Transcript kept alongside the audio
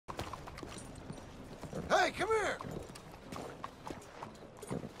Hey, come here!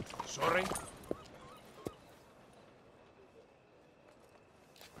 Sorry?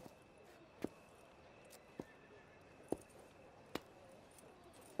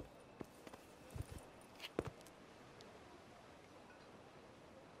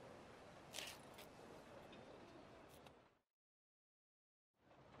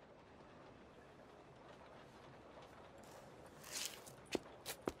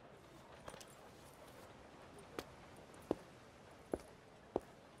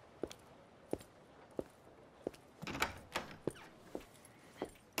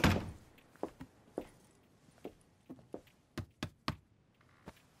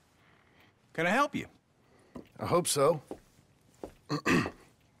 Can I help you? I hope so. I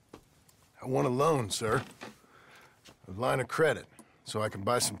want a loan, sir. A line of credit, so I can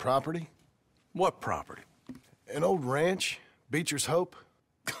buy some property. What property? An old ranch, Beecher's Hope.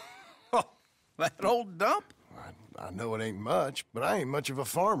 Oh, that old dump? I know it ain't much, but I ain't much of a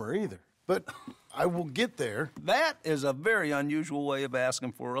farmer either. But I will get there. That is a very unusual way of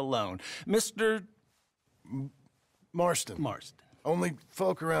asking for a loan. Mr. Marston. Marston. Only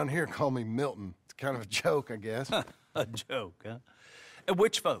folk around here call me Milton. It's kind of a joke, I guess. A joke, huh?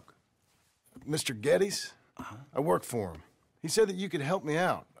 Which folk? Mr. Geddes. I work for him. He said that you could help me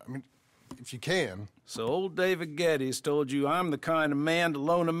out. I mean, if you can. So old David Geddes told you I'm the kind of man to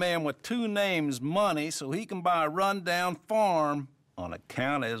loan a man with two names money so he can buy a rundown farm on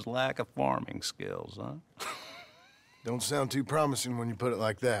account of his lack of farming skills, huh? Don't sound too promising when you put it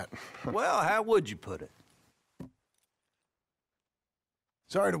like that. Well, how would you put it?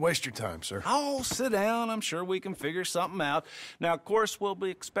 Sorry to waste your time, sir. Oh, sit down. I'm sure we can figure something out. Now, of course, we'll be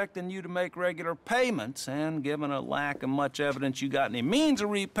expecting you to make regular payments, and given a lack of much evidence you got any means of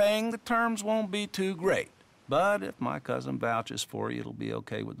repaying, the terms won't be too great. But if my cousin vouches for you, it'll be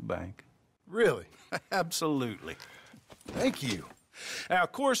okay with the bank. Really? Absolutely. Thank you. Now,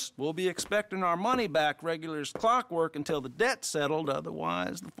 of course, we'll be expecting our money back regular as clockwork until the debt's settled.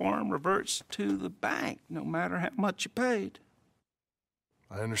 Otherwise, the farm reverts to the bank, no matter how much you paid.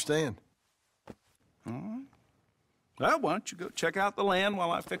 I understand. All right. Well, why don't you go check out the land while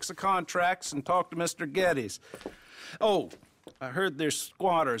I fix the contracts and talk to Mr. Geddes. Oh, I heard there's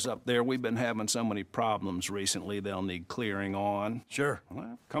squatters up there. We've been having so many problems recently, they'll need clearing on. Sure.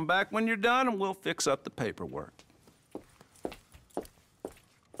 Well, come back when you're done and we'll fix up the paperwork.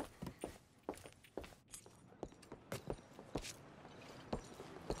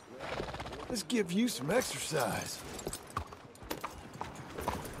 Let's give you some exercise.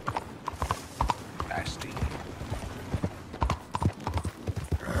 Nasty.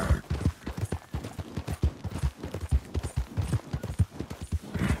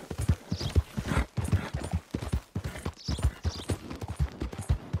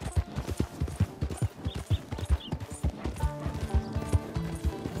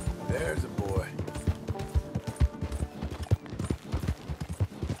 There's a boy.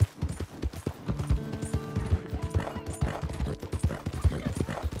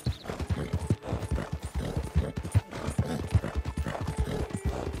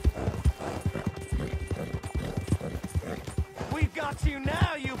 We've got you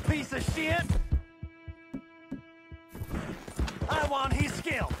now, you piece of shit! I want his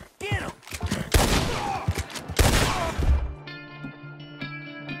skill. Get him!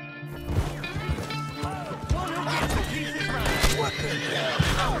 One who gets the pieces right. What the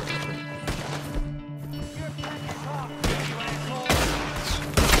hell? Your pack is off, you asshole!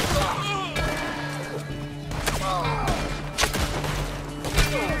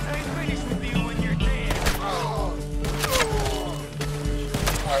 Yours ain't finished with you when you're dead.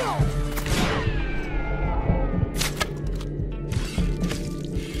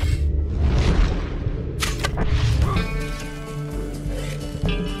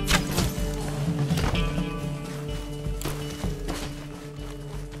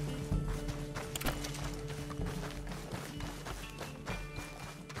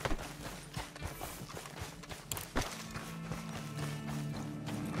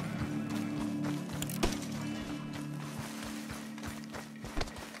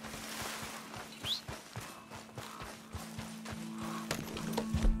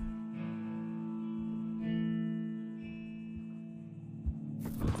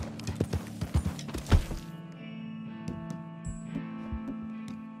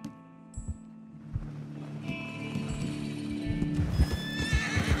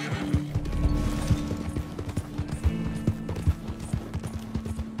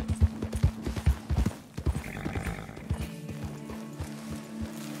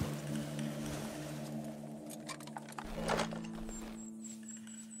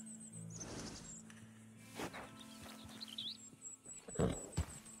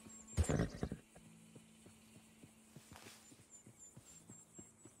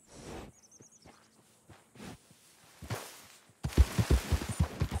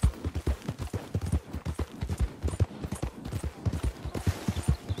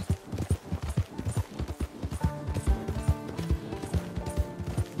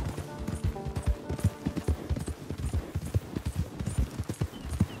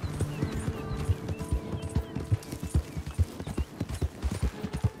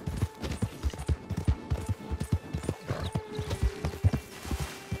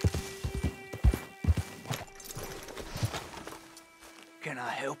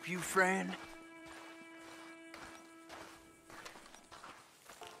 help you, friend?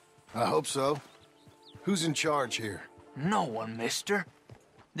 I hope so. Who's in charge here? No one, mister.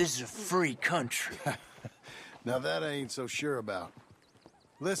 This is a free country. Now that I ain't so sure about.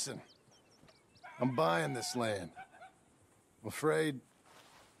 Listen, I'm buying this land. I'm afraid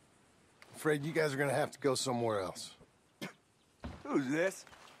you guys are gonna have to go somewhere else. Who's this?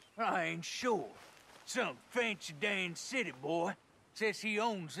 I ain't sure. Some fancy Dan city boy says he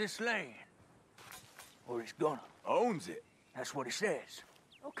owns this land. Or he's gonna. Owns it. That's what he says.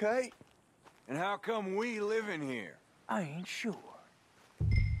 Okay. And how come we live in here? I ain't sure.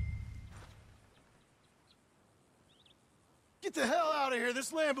 Get the hell out of here.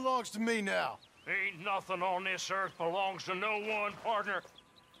 This land belongs to me now. Ain't nothing on this earth belongs to no one, partner.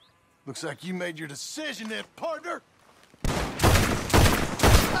 Looks like you made your decision then, partner.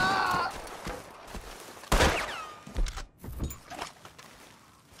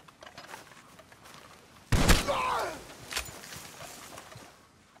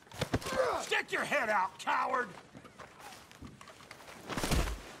 Stick your head out, coward!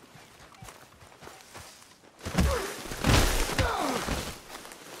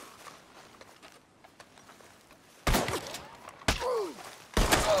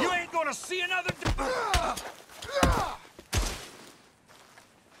 You ain't gonna see another...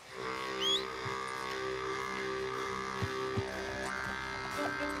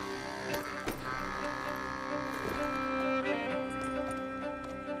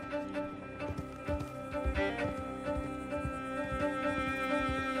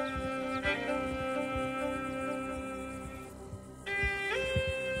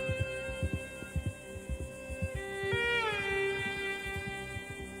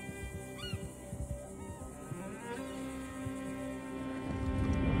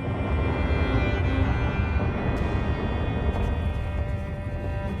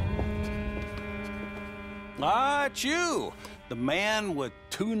 Ah, it's you, the man with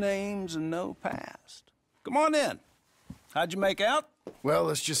 2 names and no past. Come on in. How'd you make out? Well,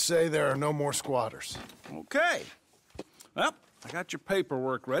 let's just say there are no more squatters. Okay. Well, I got your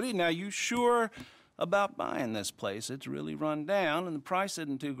paperwork ready. Now, you sure about buying this place? It's really run down, and the price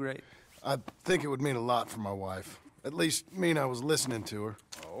isn't too great. I think it would mean a lot for my wife. At least mean I was listening to her.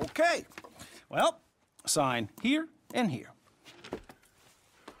 Okay. Well, sign here and here.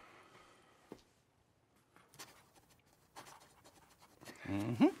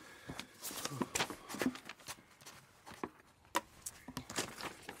 Mm-hmm.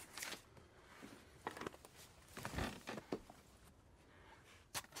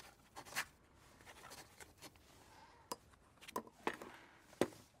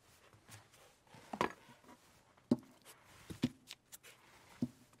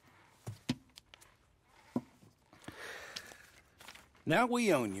 Now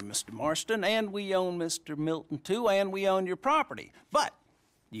we own you, Mr. Marston, and we own Mr. Milton, too, and we own your property. But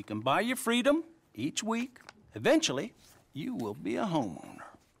you can buy your freedom each week. Eventually, you will be a homeowner.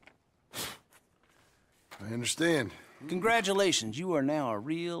 I understand. Congratulations, you are now a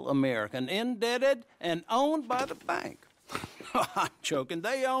real American, indebted and owned by the bank. I'm joking.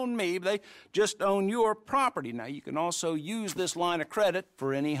 They own me. They just own your property. Now, you can also use this line of credit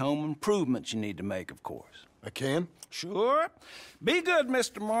for any home improvements you need to make, of course. I can? Sure. Be good,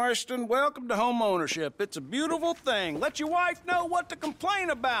 Mr. Marston. Welcome to home ownership. It's a beautiful thing. Let your wife know what to complain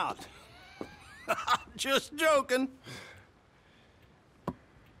about. Just joking.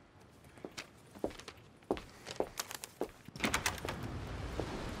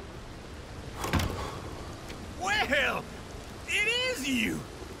 Well, it is you.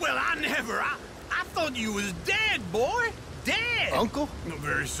 Well, I thought you was dead, boy. Dead. Uncle? The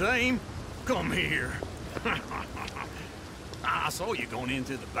very same. Come here. I saw you going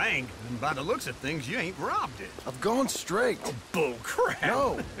into the bank, and by the looks of things, you ain't robbed it. I've gone straight. Bull crap.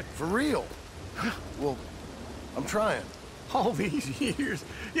 No, for real. Well, I'm trying. All these years,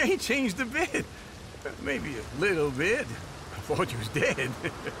 you ain't changed a bit. Maybe a little bit. I thought you was dead.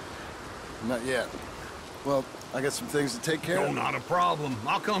 Not yet. Well, I got some things to take care No, of. not a problem.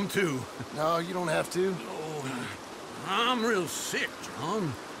 I'll come too. No, you don't have to. Oh, I'm real sick,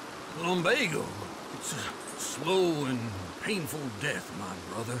 John. Lumbago. It's a slow and painful death,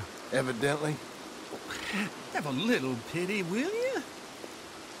 my brother. Evidently. Have a little pity, will you?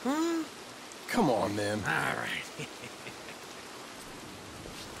 Huh? Come on, then. All right.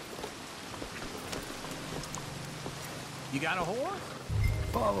 You got a horse?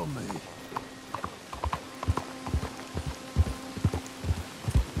 Follow me.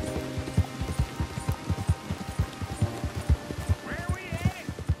 Where are we headed?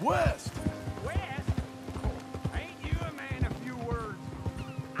 West! West? Ain't you a man of few words?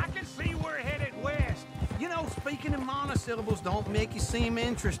 monosyllables don't make you seem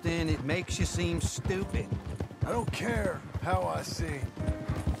interesting. It makes you seem stupid. I don't care how I sing.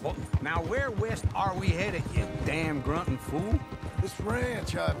 Well, now where west are we headed, you damn grunting fool? This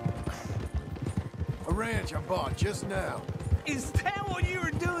ranch a ranch I bought just now. Is that what you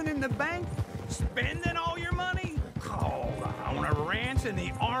were doing in the bank? Spending all your money? Oh, on a ranch in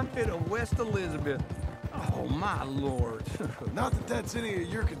the armpit of West Elizabeth. Oh, my lord. Not that that's any of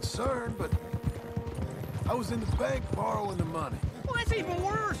your concern, but I was in the bank borrowing the money. Well, that's even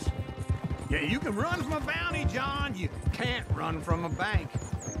worse. Yeah, you can run from a bounty, John. You can't run from a bank.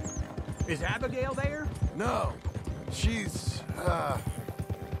 Is Abigail there? No, she's, her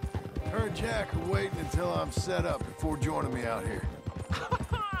and Jack are waiting until I'm set up before joining me out here.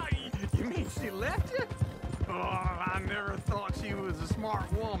 You mean she left you? Oh, I never thought she was a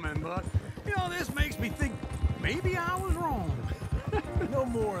smart woman, but, you know, this makes me think maybe I was wrong. No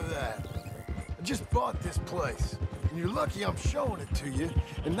more of that. I just bought this place, and you're lucky I'm showing it to you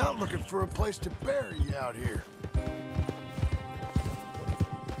and not looking for a place to bury you out here.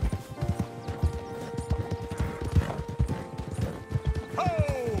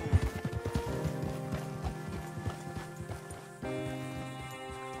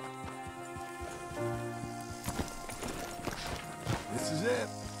 This is it.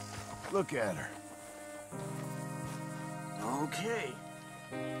 Look at her. Okay.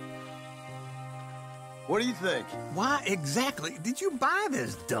 What do you think? Why exactly did you buy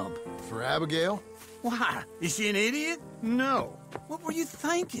this dump? For Abigail? Why? Is she an idiot? No. What were you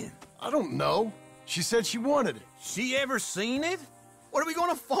thinking? I don't know. She said she wanted it. She ever seen it? What are we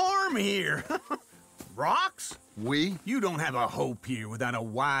gonna farm here? Rocks? We? You don't have a hope here without a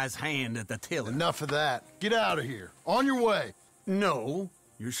wise hand at the tiller. Enough of that. Get out of here. On your way. No,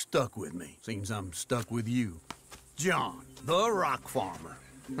 you're stuck with me. Seems I'm stuck with you. John, the rock farmer.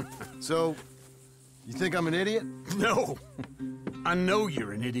 So, you think I'm an idiot? No, I know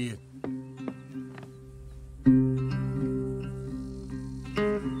you're an idiot.